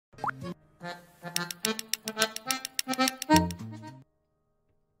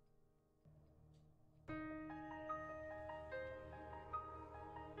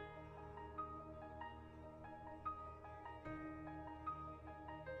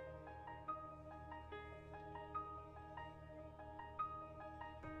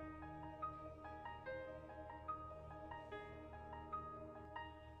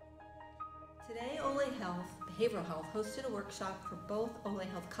OLE Health, Behavioral Health, hosted a workshop for both OLE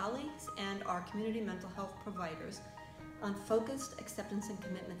Health colleagues and our community mental health providers on focused acceptance and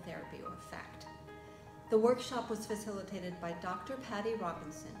commitment therapy, or FACT. The workshop was facilitated by Dr. Patty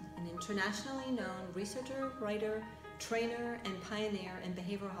Robinson, an internationally known researcher, writer, trainer, and pioneer in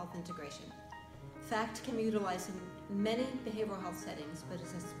behavioral health integration. FACT can be utilized in many behavioral health settings, but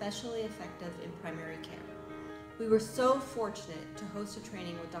is especially effective in primary care. We were so fortunate to host a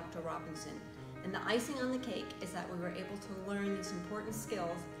training with Dr. Robinson, and the icing on the cake is that we were able to learn these important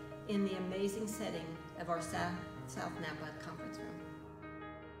skills in the amazing setting of our South Napa conference room.